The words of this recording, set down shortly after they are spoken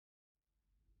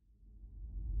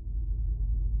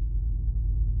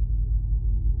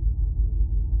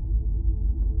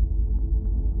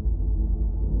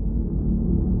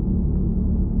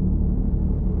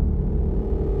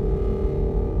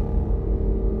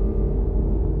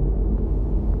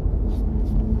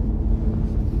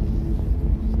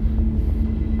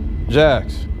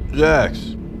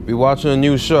Jax, we watching a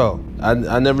new show.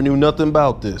 I never knew nothing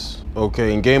about this.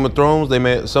 Okay, in Game of Thrones,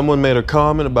 someone made a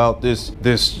comment about this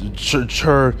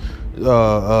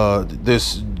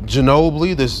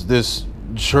Ginobili, this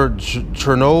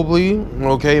Chernobyl,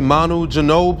 okay, Manu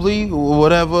Ginobili,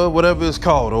 whatever it's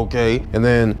called, okay. And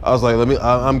then I was like,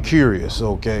 I'm curious,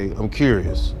 okay,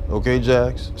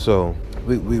 Jax. So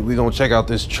we gonna check out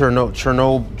this Chernobyl,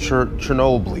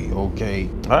 okay.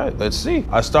 All right, let's see.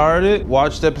 I started it,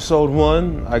 watched episode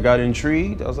 1. I got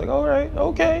intrigued. I was like, all right,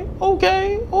 okay.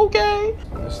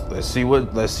 Let's see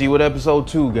what episode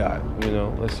 2 got. You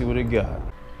know, let's see what it got.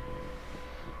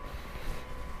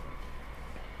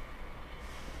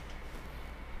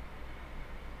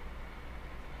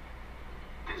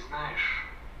 Знаешь,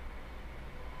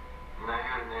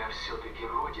 наверное, все-таки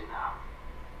родина.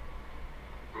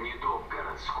 Не дом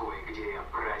городской, где я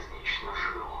празднично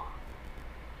жил.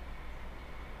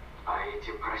 А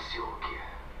эти проселки,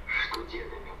 что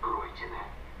дедами пройдены.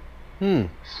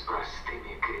 С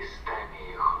простыми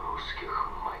крестами их русских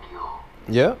могил.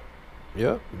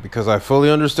 Yeah, because I fully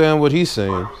understand what he's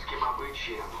saying.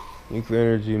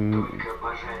 Nuclear energy,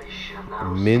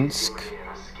 Minsk.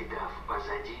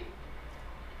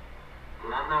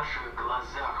 На наших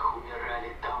глазах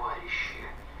умирали товарищи.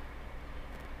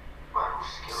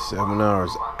 7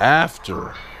 hours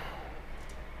after.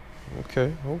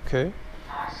 Okay.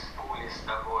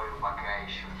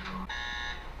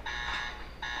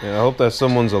 Yeah, I hope that's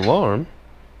someone's alarm.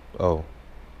 Oh.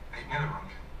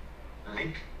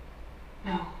 Leak?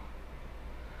 No.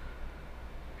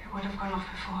 It would have gone off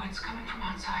before. It's coming from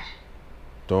outside.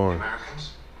 Darn.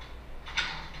 Americans?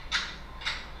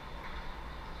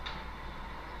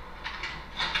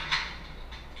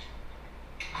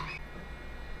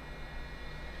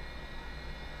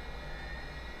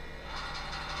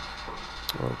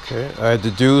 Okay, I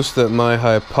deduced that my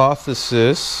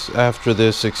hypothesis after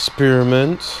this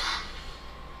experiment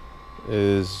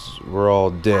is we're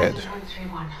all dead.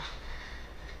 131.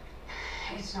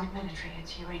 It's not military,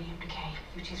 it's uranium decay,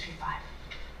 U-235.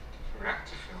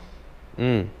 Reactor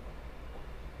fuel.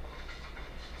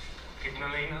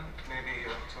 Ignalina, maybe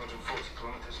 240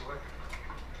 kilometers away.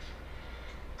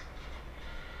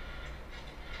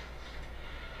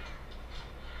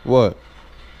 What?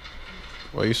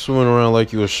 Why are you swimming around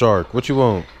like you a shark? What you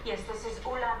want? Yes, this is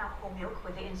Ulana Homilk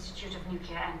with the Institute of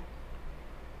Nuclear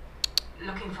and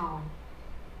looking for one.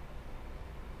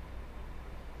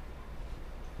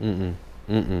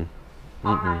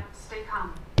 Alright, stay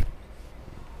calm.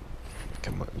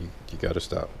 Come on, you gotta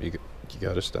stop. You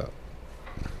gotta stop.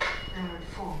 There are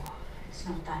 4. It's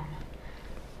not done.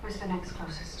 Where's the next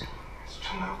closest? It's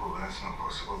Chernobyl, but that's not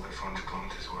possible. They're 400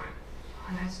 kilometers away.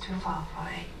 Well, that's too far for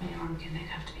 8 million. They'd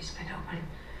have to be split open.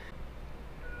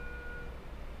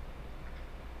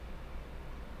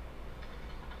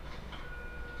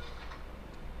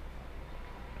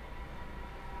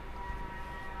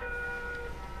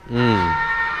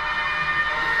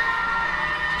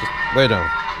 Just lay down.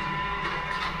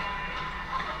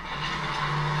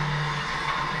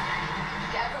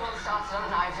 Get everyone started on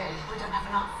an IV. We don't have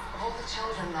enough. All the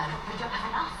children then. We don't have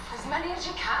enough. As many as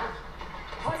you can.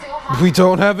 We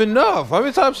don't have enough. How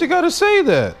many times she gotta say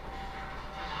that?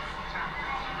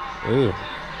 Ew.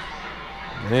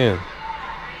 Man.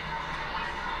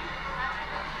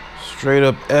 Straight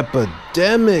up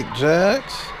epidemic,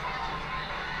 Jax.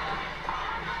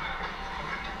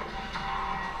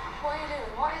 What are you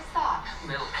doing? What is that?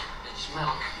 Milk. It's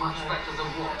milk. Much better than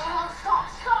water. Oh,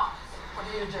 stop! What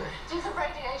are you doing? These are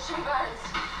radiation burns.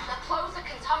 The clothes are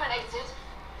contaminated.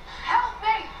 Help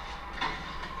me!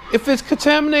 If it's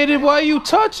contaminated, why are you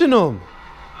touching them?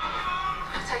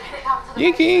 I'm taking it down to the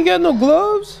You ain't got no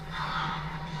gloves.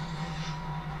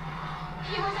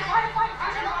 He was trying to fight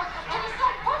for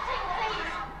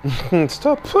Can you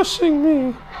stop pushing, please? Stop pushing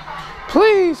me.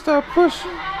 Please stop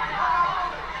pushing.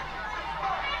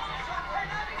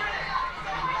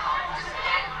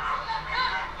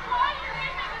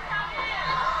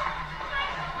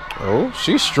 Oh,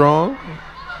 she's strong.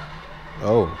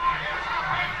 Oh.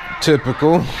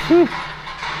 Typical.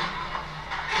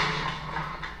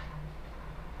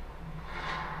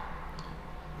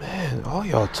 Man, all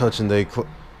y'all touching they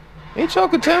ain't y'all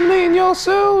contaminating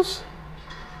yourselves?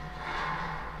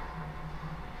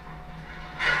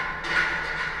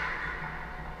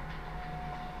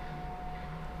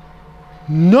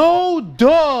 No,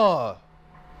 duh.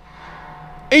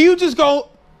 And you just go,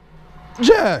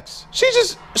 Jax. She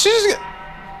just.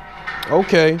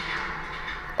 Okay.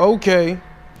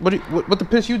 What the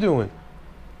piss you doing?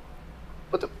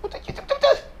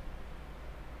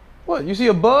 What? You see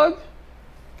a bug?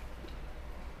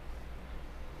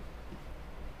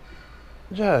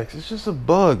 Jax, it's just a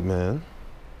bug, man.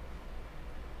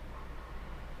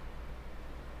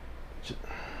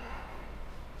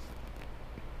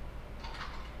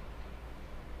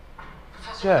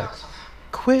 Professor Jax, Garsov.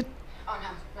 quit. Oh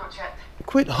no, not yet.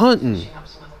 Quit hunting. Finishing up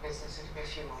some other business. It'll be a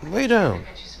few more minutes. Lay down. I'll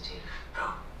get you some tea. No,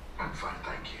 I'm fine,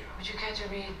 thank you. Would you care to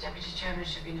read Deputy Chairman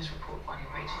Shabina's report while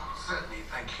you're waiting? Certainly,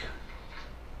 thank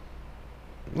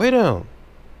you. Lay down.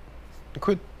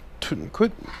 Quit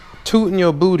tooting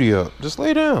your booty up. Just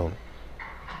lay down.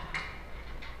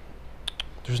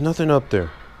 There's nothing up there.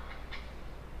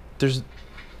 There's...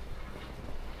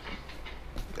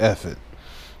 F it.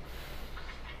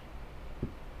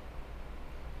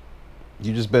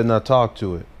 You just better not talk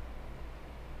to it.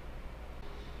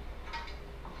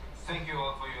 Thank you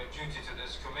all for your duty to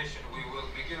this commission. We will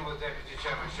begin with Deputy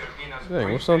Chairman Sherbina's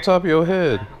Dang, what's on top of your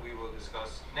head? and we will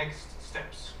discuss next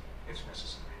steps, if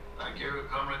necessary. Thank you,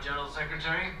 Comrade General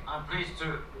Secretary. I'm pleased to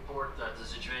report that the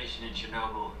situation in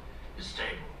Chernobyl is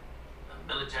stable.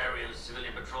 The military and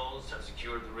civilian patrols have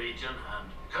secured the region,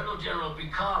 and Colonel General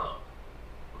Picaro,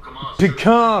 who commands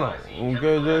Picaro. troops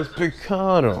Okay, that's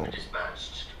Picaro. has been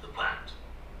dispatched to the plant.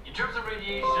 In terms of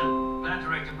radiation, Plant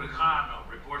Director Picaro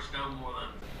reports no more than...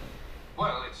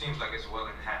 Well, it seems like it's well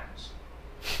in hands.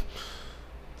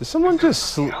 Did someone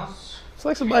just It's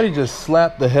like somebody just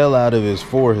slapped the hell out of his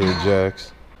forehead,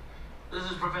 Jax. This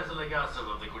is Professor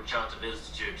Legasov of the Kurchatov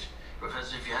Institute.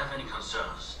 Professor, if you have any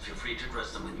concerns, feel free to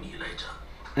address them with me later.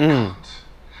 Mm.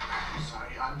 I'm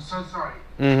sorry, I'm so sorry.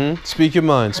 Mm-hmm. Speak your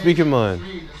mind. Speak your mind.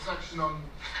 Read the section on...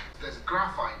 There's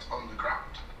graphite on the ground.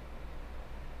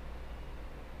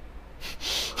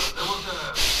 There was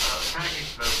a tank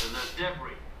explosion, there's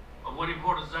debris. Of what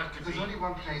importance that could There's be? only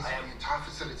one place I in the entire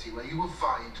facility where you will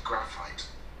find graphite.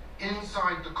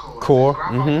 Inside the core. Core, There's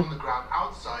graphite mhm. on the ground.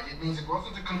 Outside, it means it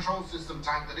wasn't a control system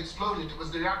tank that exploded. It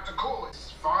was the reactor core.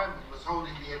 This fireman was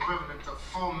holding the equivalent of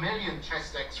 4 million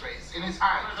chest X-rays in his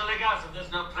hand. Professor Legasov,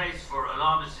 there's no place for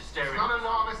alarmist hysteria. It's not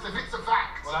alarmist if it's a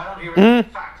fact. Well, I don't hear Mm.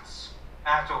 any facts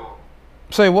at all.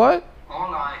 Say what?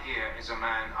 All I hear is a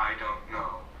man I don't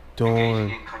know, Darn.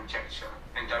 engaging in conjecture,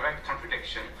 in direct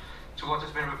contradiction to what has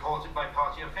been reported by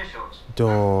party officials.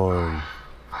 Darn.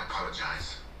 I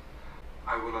apologize.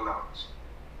 I will allow it.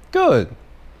 Good.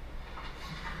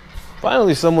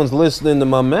 Finally, someone's listening to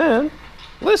my man.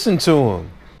 Listen to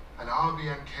him. An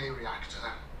RBMK reactor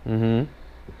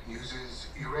Mm-hmm. uses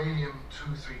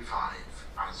uranium-235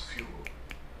 as fuel.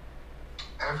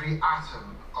 Every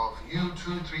atom of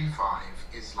U-235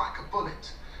 is like a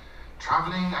bullet,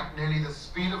 traveling at nearly the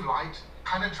speed of light,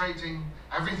 penetrating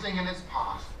everything in its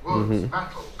path: woods,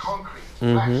 metal, concrete,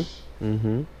 flesh.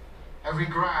 Mm-hmm. Every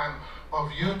gram of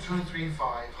U-235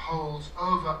 holds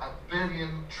over 1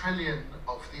 billion trillion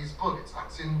of these bullets.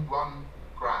 That's in 1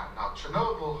 gram. Now,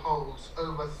 Chernobyl holds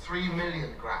over 3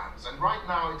 million grams, and right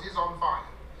now it is on fire.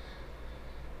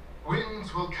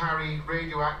 Winds will carry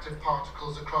radioactive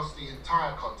particles across the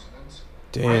entire continent.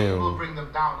 Rain will Damn. bring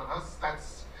them down on us.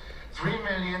 That's 3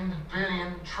 million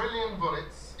billion trillion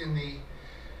bullets in the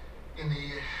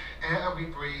air we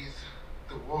breathe,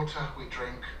 the water we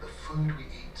drink, the food we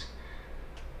eat.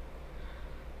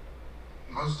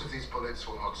 Most of these bullets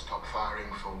will not stop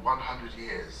firing for 100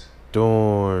 years.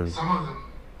 Darn. Some of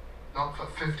them not for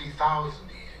 50,000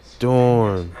 years.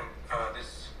 Darn. And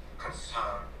this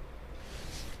concern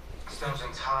stems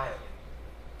entirely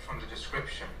from the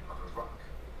description of a rock.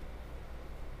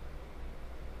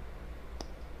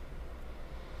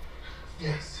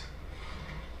 Yes.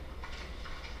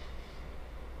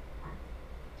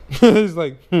 He's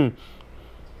like, Comrade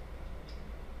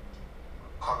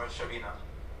Sherbina,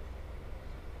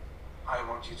 I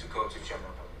want you to go to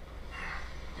Chernobyl.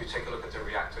 You take a look at the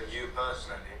reactor, you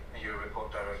personally, and you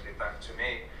report directly back to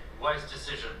me. Wise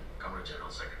decision, Comrade General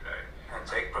Secretary. And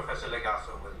take Professor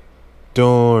Legasov with you.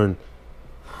 darn.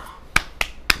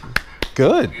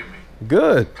 Good. Forgive me,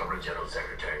 Good. Comrade General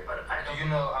Secretary, but I Do don't... you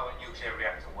know how a nuclear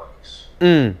reactor works?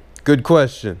 Good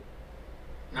question.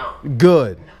 No.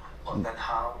 Good. Well, then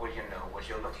how will you know what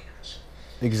you're looking at?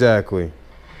 Exactly.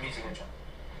 Meeting adjourned.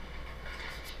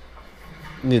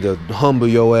 Need to humble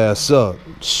your ass up.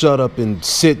 Shut up and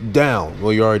sit down.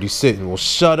 Well, you're already sitting. Well,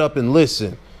 shut up and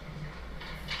listen.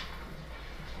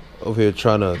 Over here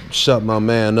trying to shut my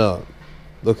man up.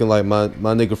 Looking like my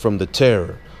nigga from The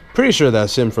Terror. Pretty sure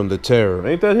that's him from The Terror.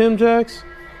 Ain't that him, Jax?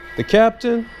 The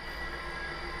captain?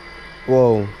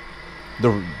 Whoa.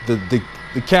 The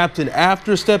captain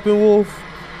after Steppenwolf?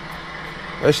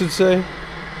 I should say.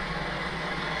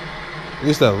 At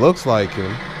least that looks like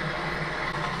him.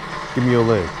 Give me your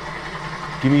leg.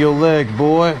 Give me your leg,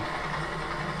 boy.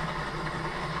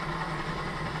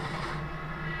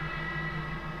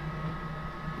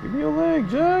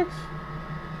 Jax?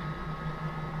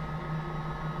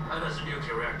 How does a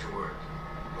nuclear reactor work?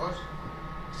 What?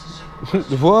 It's a simple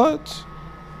question. What?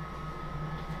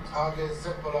 Hardly a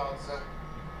simple answer.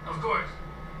 Of course.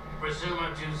 Presume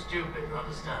I'm too stupid to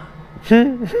understand.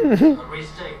 I'll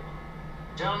restate.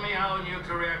 Tell me how a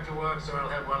nuclear reactor works, or I'll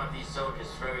have one of these soldiers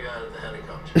throw you out of the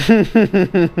helicopter.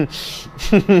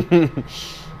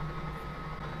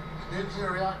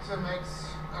 Nuclear reactor makes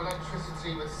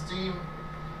electricity with steam.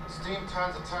 Steam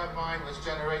turns a turbine which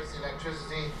generates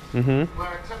electricity.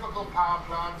 Where a typical power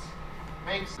plant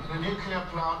makes in a nuclear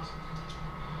plant,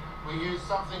 we use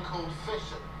something called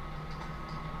fission.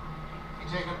 You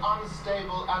take an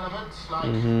unstable element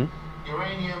like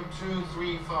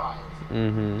uranium-235,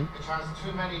 which has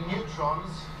too many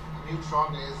neutrons. The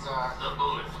neutron is The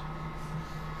bullet.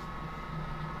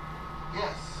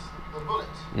 yes, the bullet.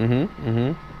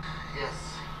 Yes,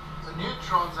 the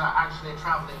neutrons are actually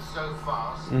traveling so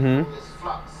fast, all this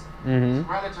flux. It's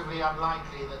relatively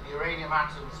unlikely that uranium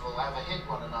atoms will ever hit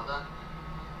one another.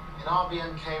 In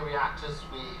RBMK reactors,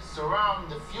 we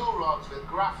surround the fuel rods with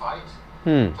graphite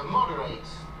to moderate,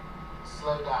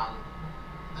 slow down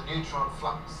the neutron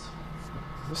flux.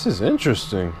 This is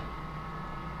interesting.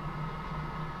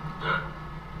 Good.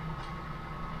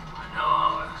 I know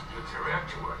how a nuclear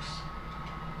reactor works.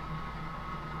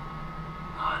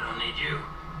 Now I don't need you.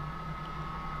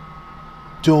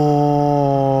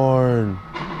 Darn.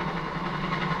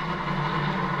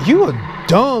 You a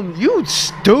dumb, you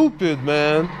stupid,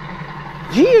 man.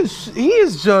 He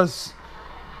is just,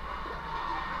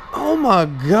 oh my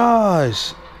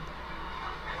gosh.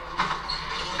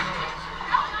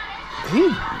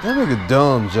 That nigga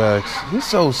dumb, Jax. He's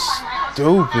so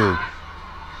stupid.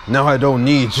 Now I don't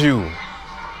need you.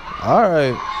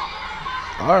 Alright.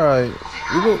 Alright.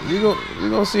 We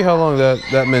gonna see how long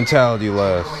that mentality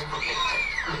lasts.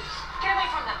 Get away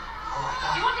from them.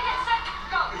 You want to get sick?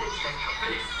 Go.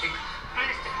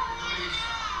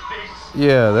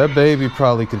 Yeah, that baby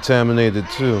probably contaminated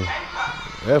too.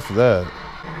 F that.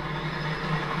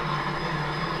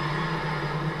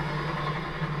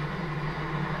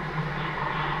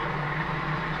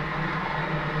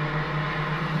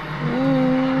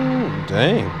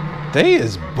 Dang, they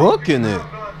is booking it.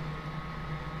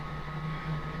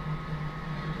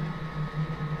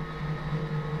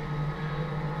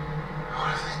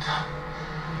 What have they done?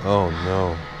 Oh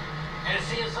no. And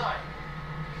see inside.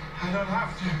 I don't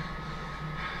have to.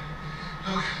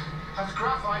 Look, that's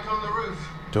graphite on the roof.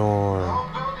 The Darn. whole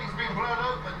building's been blown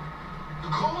open.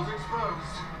 The core's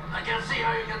exposed. I can see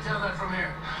how you can tell that from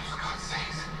here. For God's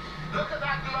sakes, look at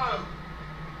that glow.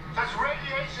 That's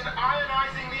radiation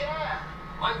ionizing the air.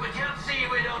 Like we can't see,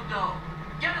 we don't know.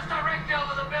 Get us directly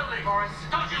over the building. Boris,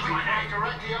 Don't use we my fly name.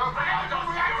 directly over. I don't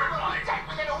The reactor will be dead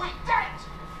within a week. Dead.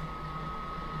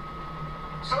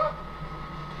 Sir?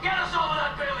 Get us over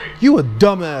that building. You a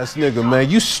dumbass nigga, man.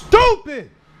 You stupid.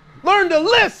 Learn to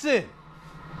listen.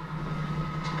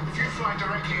 If you fly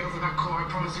directly over that core, I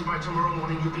promise you by tomorrow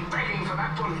morning you'll be begging for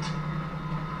that bullet.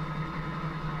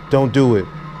 Don't do it.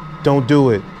 Don't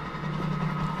do it.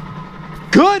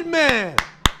 Good man.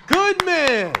 Good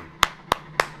man.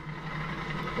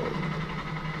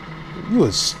 You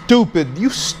a stupid. You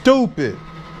stupid.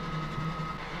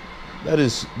 That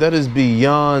is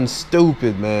beyond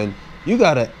stupid, man. You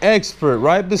got an expert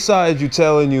right beside you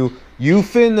telling you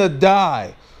finna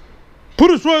die. Put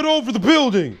us right over the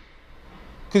building.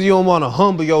 Because you don't want to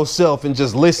humble yourself and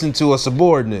just listen to a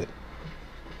subordinate.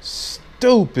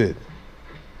 Stupid.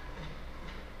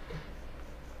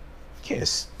 Can't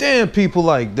stand people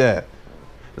like that.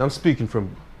 And I'm speaking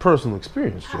from personal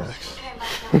experience, Jax.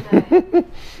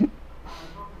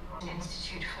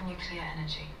 Institute for Nuclear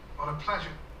Energy. What a pleasure.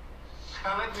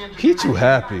 Let me He introduce too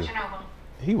happy. Chernobyl.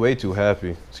 He way too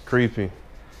happy. It's creepy.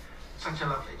 Such a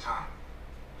lovely time.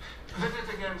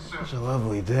 Visit again soon. It's a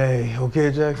lovely day.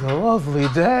 Okay, Jax, a lovely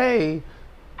day.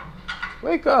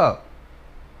 Wake up.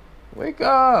 Wake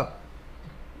up.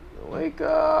 Wake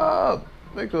up.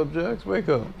 Wake up, Jax. Wake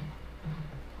up.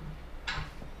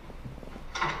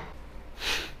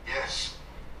 Yes,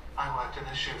 I worked in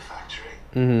a shoe factory,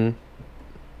 Mm-hmm.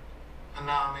 and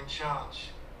now I'm in charge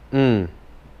Mm.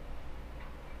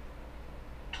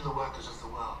 to the workers of the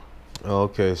world.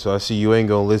 Okay, so I see you ain't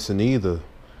gonna listen either.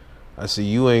 I see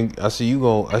you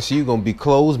gonna be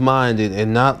closed-minded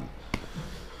and not.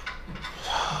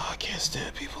 I can't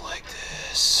stand people like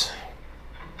this.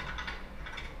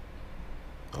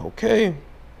 Okay.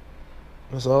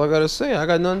 That's all I gotta say. I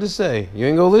got nothing to say. You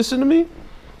ain't gonna listen to me?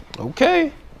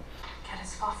 Okay. Get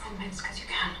as far from Minsk as you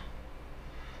can.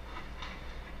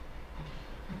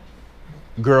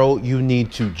 Girl, you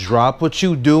need to drop what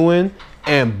you doing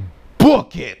and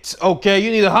book it. Okay, you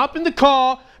need to hop in the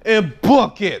car and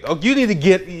book it. Okay, you need to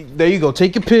get, there you go,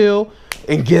 take your pill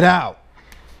and get out.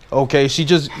 Okay,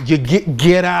 you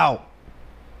get out.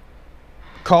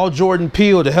 Call Jordan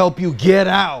Peele to help you get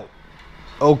out.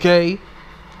 Okay?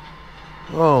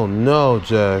 Oh no,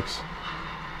 Jax.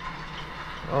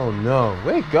 Oh no,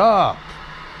 wake up.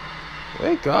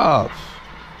 Wake up.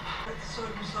 The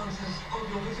circumstances of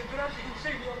your visit, but as you can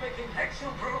see, we are making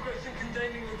excellent progress in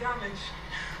containing the damage.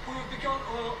 We have begun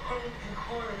our own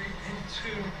inquiry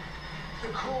into the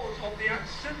cause of the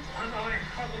accident, and I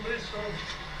have a list of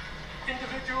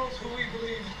individuals who we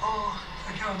believe are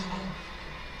accountable.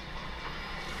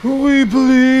 Who we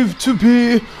believe to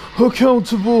be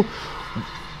accountable.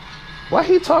 Why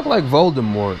he talk like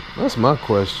Voldemort? That's my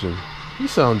question. He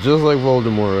sounds just like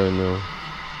Voldemort right now.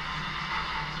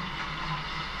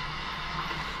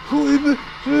 Who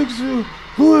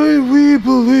we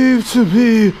believe to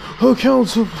be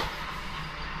accountable.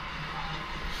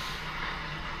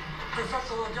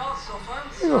 Professor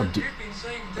Lagarde, They gonna do,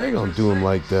 they gonna do him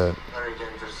like that. Very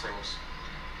dangerous things.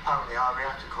 Apparently our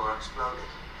reactor core exploded.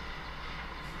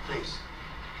 Please,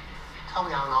 tell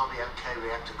me how an RBMK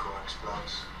reactor core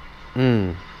explodes.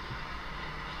 I'm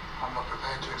not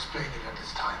prepared to explain it at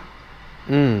this time.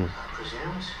 I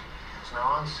presumed there's no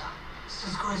answer. It's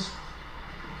disgraceful.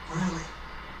 Really.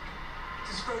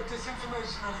 To spread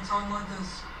disinformation at a time like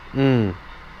this.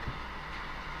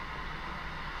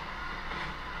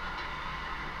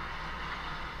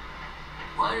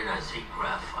 Why did I see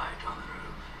graphite on the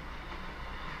roof?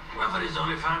 Graphite is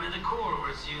only found in the core where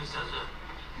it's used as a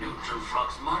neutron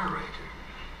flux moderator,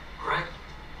 correct?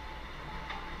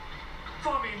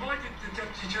 Farmy, why did the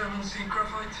Deputy Chairman see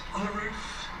graphite on the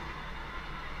roof?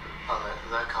 Oh,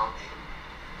 that can't be.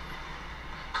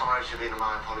 Comrade Shavina,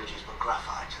 my apologies, but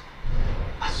graphite.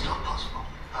 That's not possible.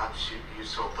 Perhaps you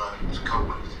saw burnt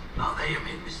concrete. Now there you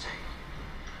made a mistake.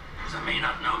 Because I may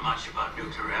not know much about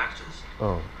nuclear reactors.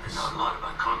 Oh. I know a lot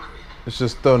about concrete. It's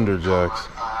just thunder, Jax.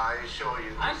 I assure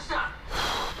you. I understand.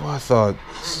 Well, I thought.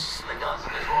 This the gun is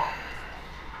wrong.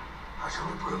 How shall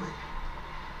we prove it?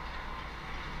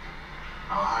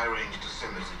 Our high-range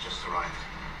dosimeters are just arrived.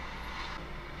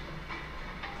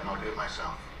 Then I'll do it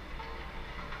myself.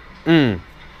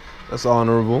 That's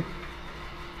honorable.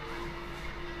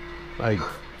 I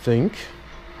think.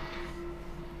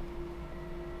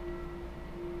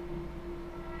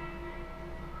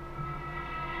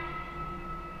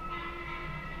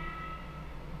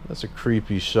 That's a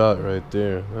creepy shot right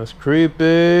there. That's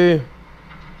creepy.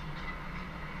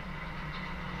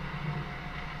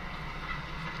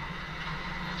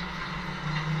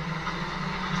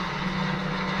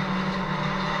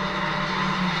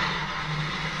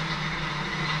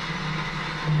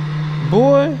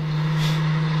 Boy,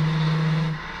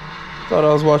 thought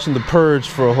I was watching The Purge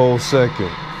for a whole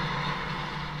second.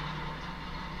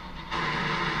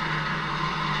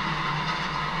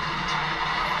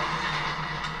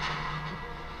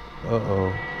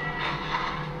 Uh-oh.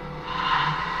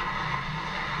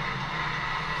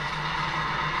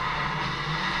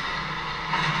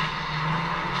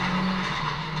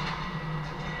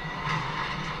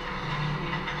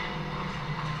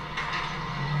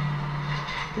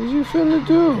 What you finna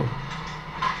do?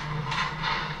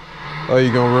 Oh,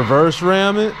 you gonna reverse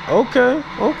ram it? Okay,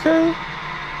 okay.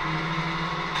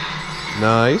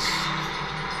 Nice.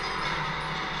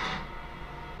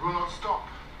 It will not stop.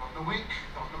 Not the week,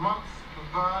 not the month. It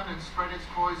will burn and spread its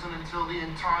poison until the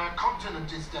entire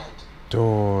continent is dead.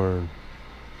 Darn.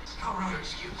 All right.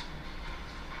 Excuse me.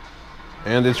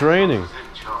 And it's raining. Who's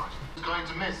in charge? It's going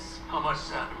to miss. How much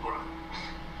sand, bro?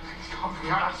 For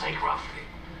God's sake, roughly.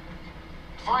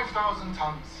 5,000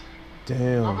 tons.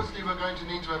 Damn. Obviously, we're going to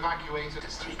need to evacuate it.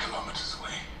 It's 3 kilometers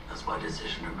away. That's my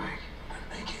decision to make. Then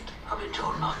make it. I've been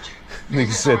told not to.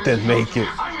 Nigga said then make it.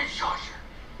 I'm in charge here.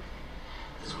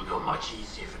 This will go much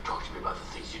easier if you talk to me about the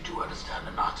things you do understand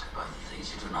and not about the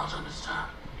things you do not understand.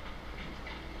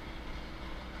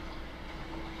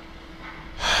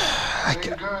 I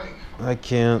Where are you going?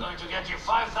 can't. I'm going to get you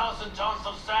 5,000 tons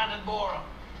of sand and boron.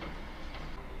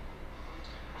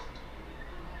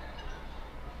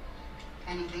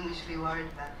 Anything we should be worried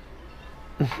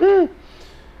about?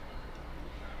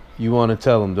 You want to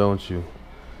tell him, don't you?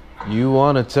 You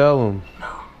want to tell him.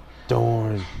 No.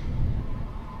 Darn.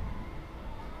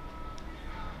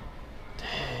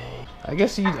 Dang. I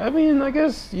guess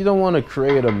you don't want to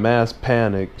create a mass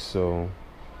panic, so.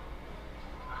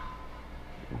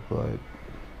 But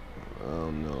I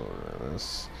don't know.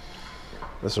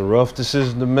 That's a rough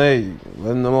decision to make.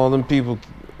 Letting all them people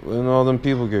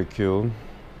get killed.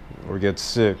 Or get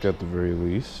sick at the very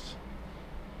least.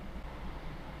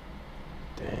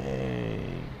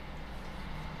 Dang.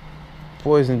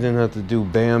 Poison didn't have to do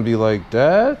Bambi like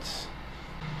that.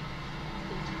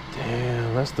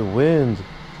 Damn, that's the wind.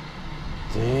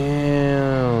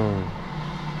 Damn.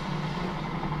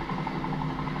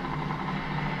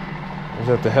 Is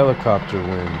that the helicopter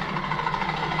wind?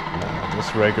 Nah,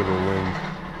 that's regular wind.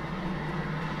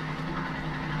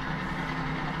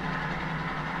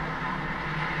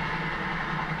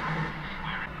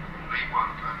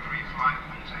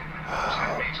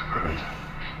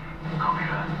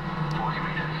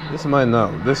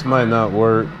 This might not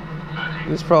work.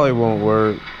 This probably won't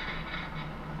work.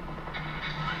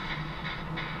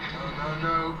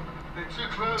 No. They're too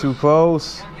close. Too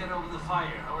close? Can't get over the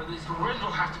fire, or at least The wind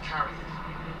will have to carry it.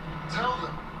 Tell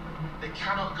them they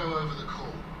cannot go over the core.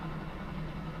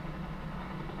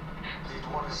 Lead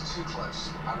one is too close.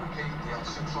 I repeat, they are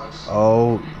too close.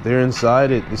 Oh, they're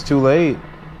inside it. It's too late.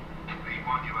 Lead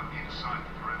one, you are inside the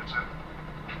perimeter.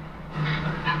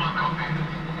 Did not copy.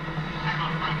 Did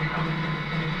not break it up.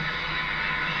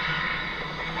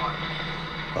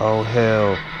 Oh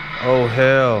hell. Oh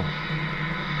hell.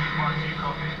 One, do you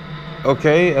copy?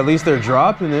 Okay, at least they're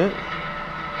dropping it.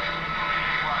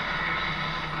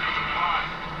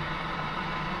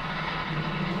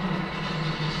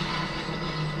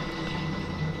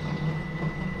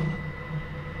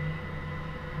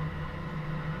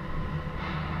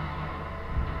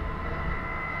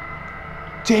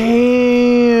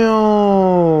 Damn.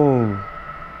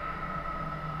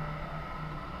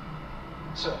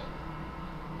 Sir,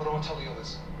 what do I tell the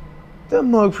others? That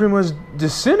mug pretty much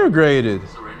disintegrated.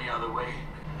 Is there any other way?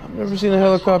 I've never seen a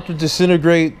helicopter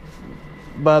disintegrate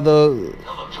by the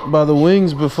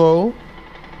wings before.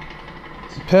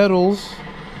 Pedals.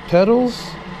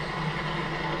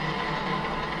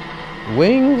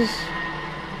 Wings.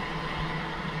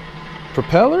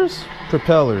 Propellers.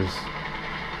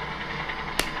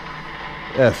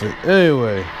 F it.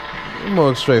 Anyway, the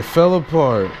mug straight fell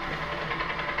apart.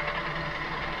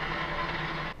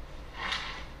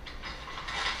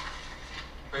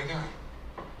 Where are you going?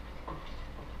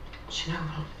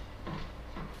 Chernobyl.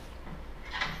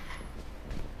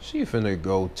 She finna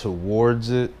go towards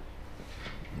it.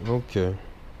 Okay.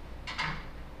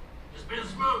 It's been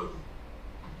smooth.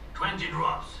 20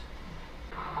 drops.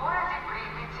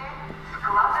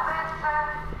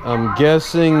 I'm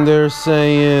guessing they're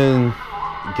saying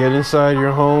get inside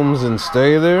your homes and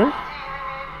stay there?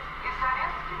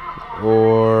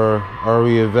 Or are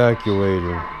we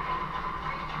evacuating?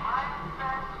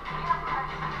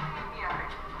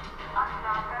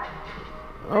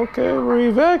 Okay, we're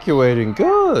evacuating.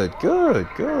 Good. Good,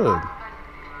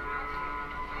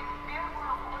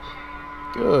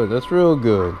 that's real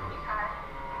good.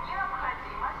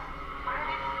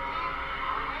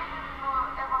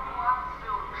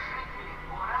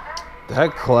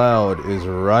 That cloud is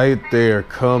right there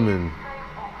coming.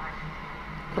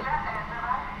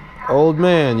 Old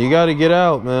man, you gotta get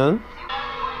out, man.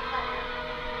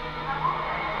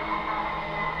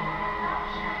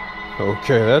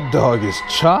 Okay, that dog is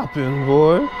chopping,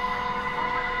 boy.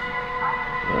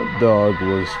 That dog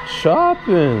was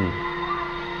chopping.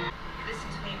 Listen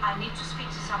to me, I need to speak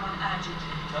to someone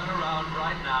urgently. Turn around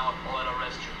right now or I'll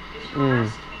arrest you. If you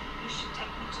arrest me, you should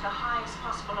take me to the highest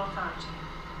possible authority.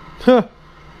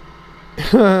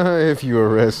 If you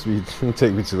arrest me,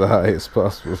 take me to the highest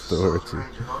possible authority.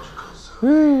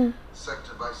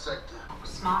 Sector by sector.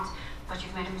 Smart, but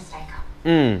you've made a mistake.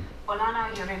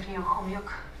 Olana Yurevny-Khomyuk,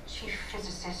 Chief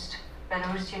Physicist,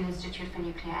 Belarusian Institute for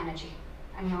Nuclear Energy,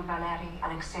 and you're Valery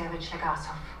Alexeyevich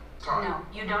Legasov. Time. No,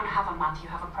 you don't have a month, you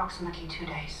have approximately 2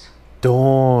 days.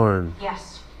 Darn.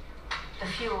 Yes, the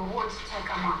fuel would take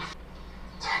a month.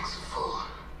 Tanks are full.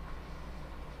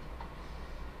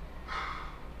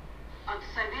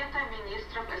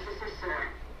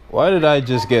 Why did I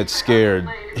just get scared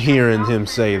hearing him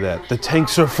say that? The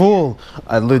tanks are full.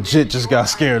 I legit just got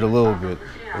scared a little bit.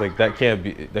 Like that can't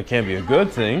be a good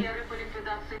thing.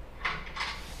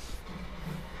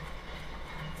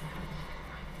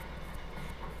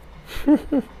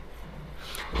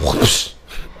 Whoosh.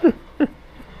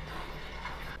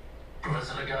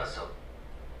 Professor Legasov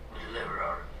will deliver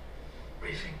our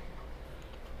briefing.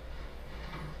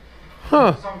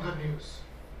 Huh. Some good news.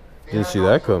 The Didn't see airdogs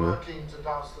that are coming. working to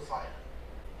douse the fire,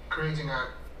 creating a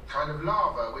kind of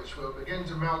lava which will begin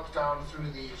to melt down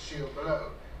through the shield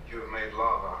below. You have made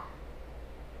lava.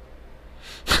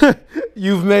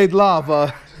 You've made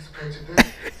lava. Anticipated this.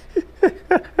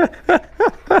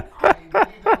 I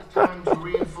believe it was time to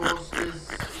reinforce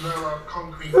this lower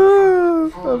concrete before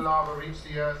the lava reached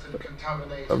the earth and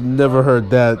contaminated. I've never heard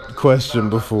that But question I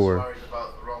was before. worried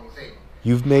about the wrong thing.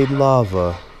 You've made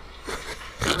lava.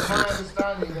 It's my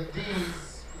understanding that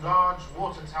these large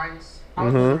water tanks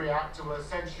under the reactor were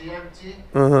essentially empty.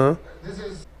 This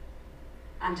is...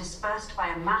 And dispersed by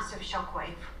a massive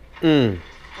shockwave,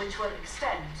 which will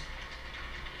extend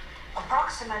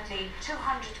approximately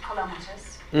 200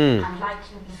 kilometers and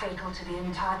likely be fatal to the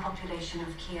entire population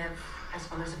of Kiev as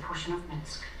well as a portion of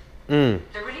Minsk.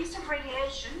 The release of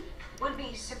radiation will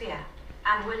be severe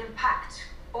and will impact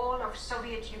all of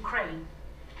Soviet Ukraine,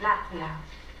 Latvia,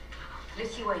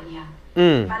 Lithuania,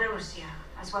 Belarusia,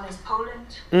 as well as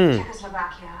Poland,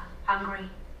 Czechoslovakia, Hungary,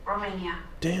 Romania,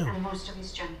 and most of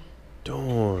Eastern.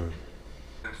 Darn.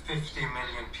 50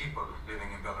 million people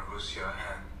living in Belarusia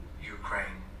and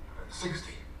Ukraine.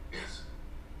 60, yes.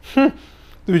 Let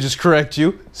me just correct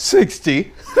you.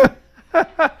 60. And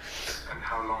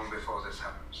how long before this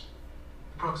happens?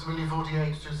 Approximately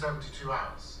 48 to 72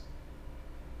 hours.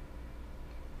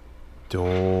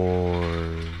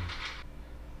 Darn.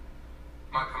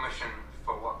 My permission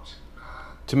for what?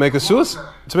 To make a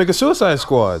suicide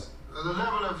squad. The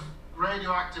level of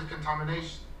radioactive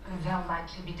contamination. They'll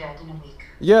likely be dead in a week.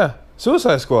 Yeah,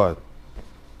 Suicide Squad.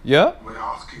 Yeah? We're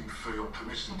asking for your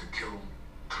permission to kill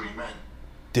 3 men.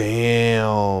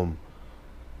 Damn.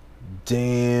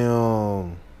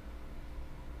 Damn.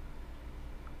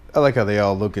 I like how they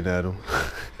all looking at him.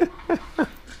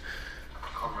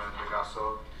 Comrade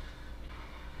Picasso.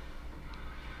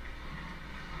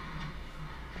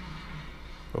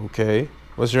 Okay.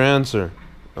 What's your answer?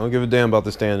 I don't give a damn about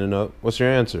the standing up. What's your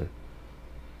answer?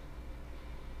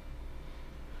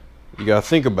 You gotta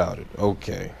think about it.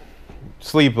 Okay.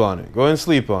 Sleep on it. Go ahead and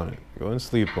sleep on it. Go ahead and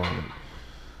sleep on it.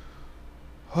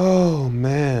 Oh,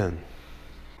 man.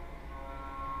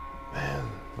 Man,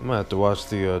 I'm gonna have to watch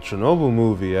the Chernobyl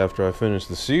movie after I finish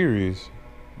the series.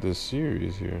 This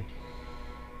series here.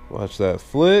 Watch that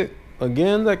flick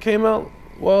again that came out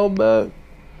a while back.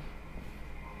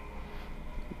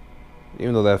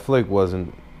 Even though that flick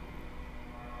wasn't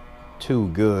too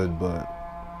good, but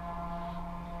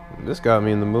this got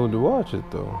me in the mood to watch it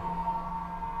though.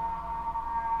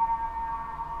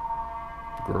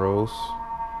 Gross.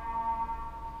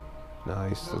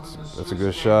 Nice. That's a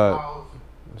good shot.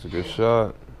 That's a good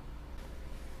shot.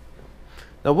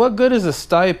 Now, what good is a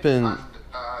stipend? And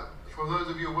for those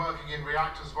of you working in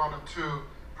reactors 1 and 2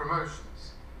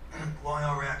 promotions. Why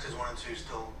are reactors 1 and 2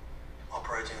 still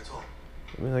operating at all?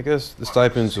 I mean, I guess the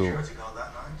stipends will Security guard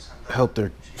that night, and, help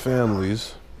their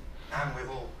families. And we've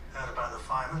all heard about the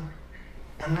firemen.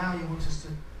 And now you want us to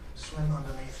swim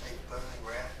underneath a burning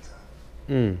reactor.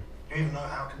 You even know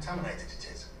how contaminated it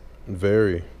is.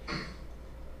 Very.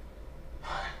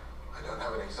 I don't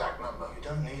have an exact number. You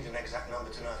don't need an exact number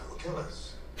to know if it will kill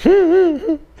us.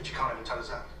 But you can't even tell us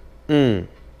that.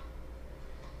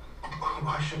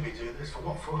 Why should we do this? For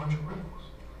what, 400 rubles?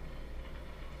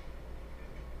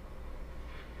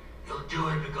 You'll do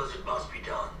it because it must be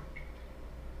done.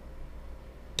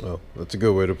 Oh, that's a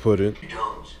good way to put it. If you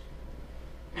don't,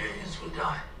 millions will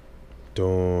die.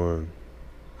 Darn.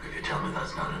 If you tell me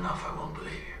that's not enough, I won't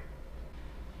believe you.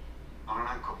 On an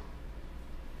ankle.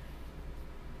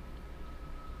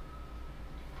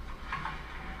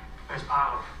 There's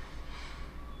Paolo.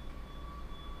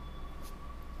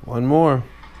 One more.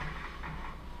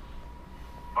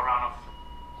 Baranov.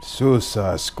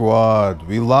 Suicide Squad.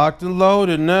 We locked and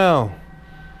loaded now.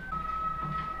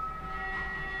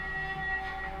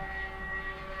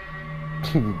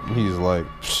 He's like,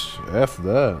 F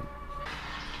that.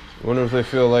 Wonder if they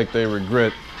feel like they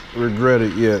regret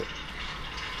it yet.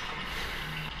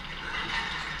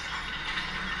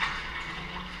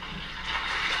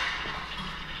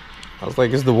 I was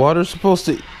like, is the water supposed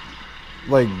to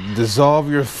like dissolve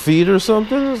your feet or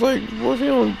something? It's like, what if you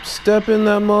don't step in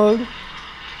that mud?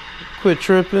 Quit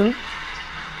tripping.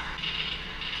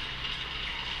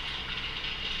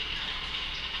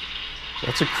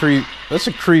 That's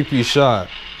a creepy shot.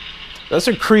 That's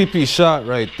a creepy shot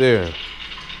right there.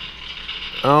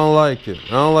 I don't like it.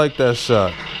 I don't like that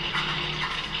shot.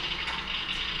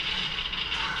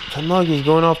 That mug is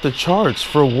going off the charts.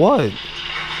 For what?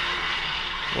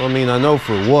 Well, I mean, I know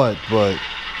for what, but...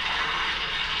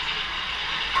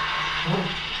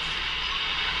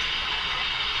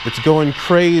 It's going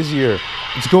crazier.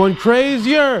 It's going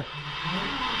crazier!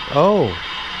 Oh.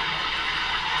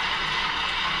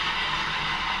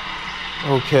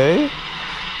 Okay.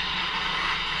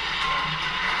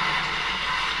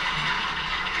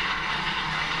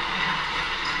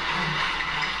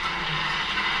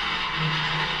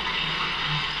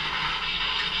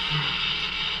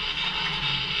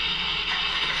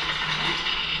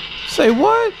 Say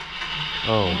what?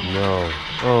 Oh no.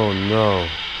 Oh no.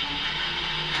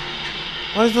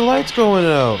 Why is the lights going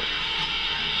out?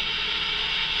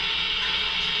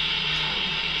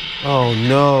 Oh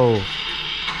no.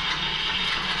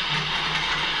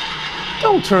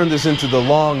 Don't turn this into the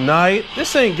long night.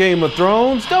 This ain't Game of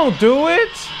Thrones. Don't do it.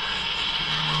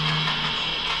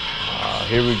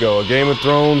 Here we go. Game of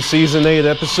Thrones Season 8,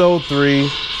 Episode 3.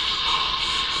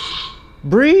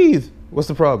 Breathe. What's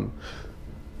the problem?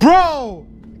 Bro!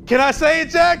 Can I say it,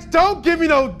 Jax? Don't give me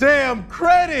no damn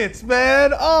credits,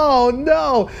 man. Oh,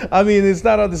 no. I mean, it's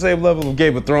not on the same level of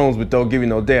Game of Thrones, but don't give me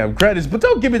no damn credits. But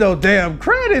don't give me no damn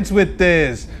credits with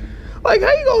this. Like,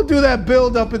 how you gonna do that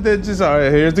build up and then just, all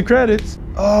right, here's the credits.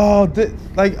 Oh,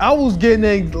 like, I was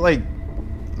getting, like,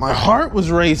 my heart was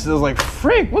racing. I was like,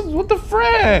 frick, what the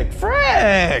frick?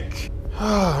 Frick.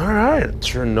 All right,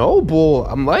 Chernobyl.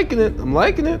 I'm liking it. I'm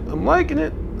liking it. I'm liking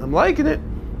it. I'm liking it.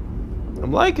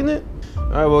 I'm liking it. All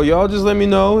right, well, y'all just let me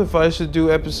know if I should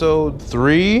do episode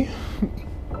 3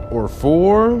 or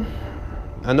 4.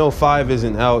 I know 5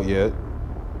 isn't out yet.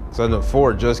 So I know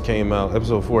 4 just came out.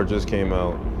 Episode 4 just came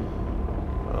out.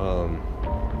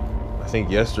 I think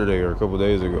yesterday or a couple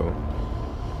days ago.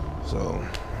 So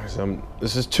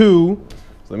this is 2. So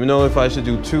let me know if I should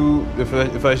do 2,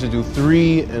 if I should do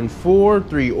 3 and 4,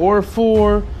 3 or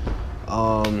 4.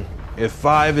 If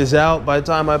 5 is out by the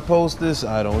time I post this,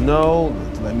 I don't know.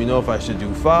 Let me know if I should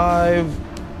do 5.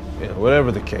 You know,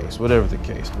 whatever the case, whatever the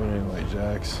case. But anyway,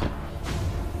 Jax.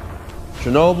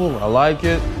 Chernobyl, I like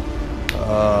it.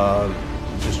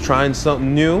 Just trying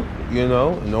something new, you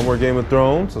know. No more Game of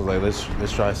Thrones. So I was like,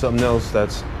 let's try something else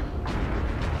that's,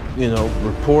 you know,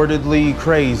 reportedly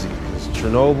crazy. Because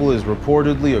Chernobyl is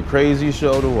reportedly a crazy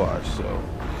show to watch. So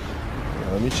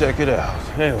yeah, let me check it out.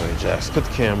 Anyway, Jax, put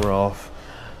the camera off.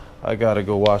 I gotta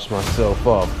go wash myself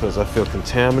off because I feel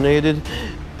contaminated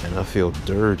and I feel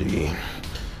dirty.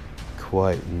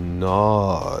 Quite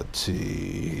naughty.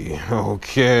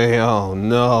 Okay, oh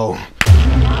no.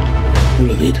 All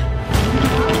of it.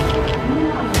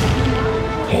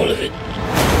 All of it.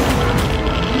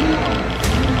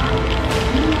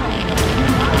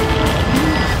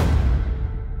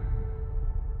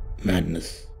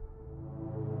 Madness.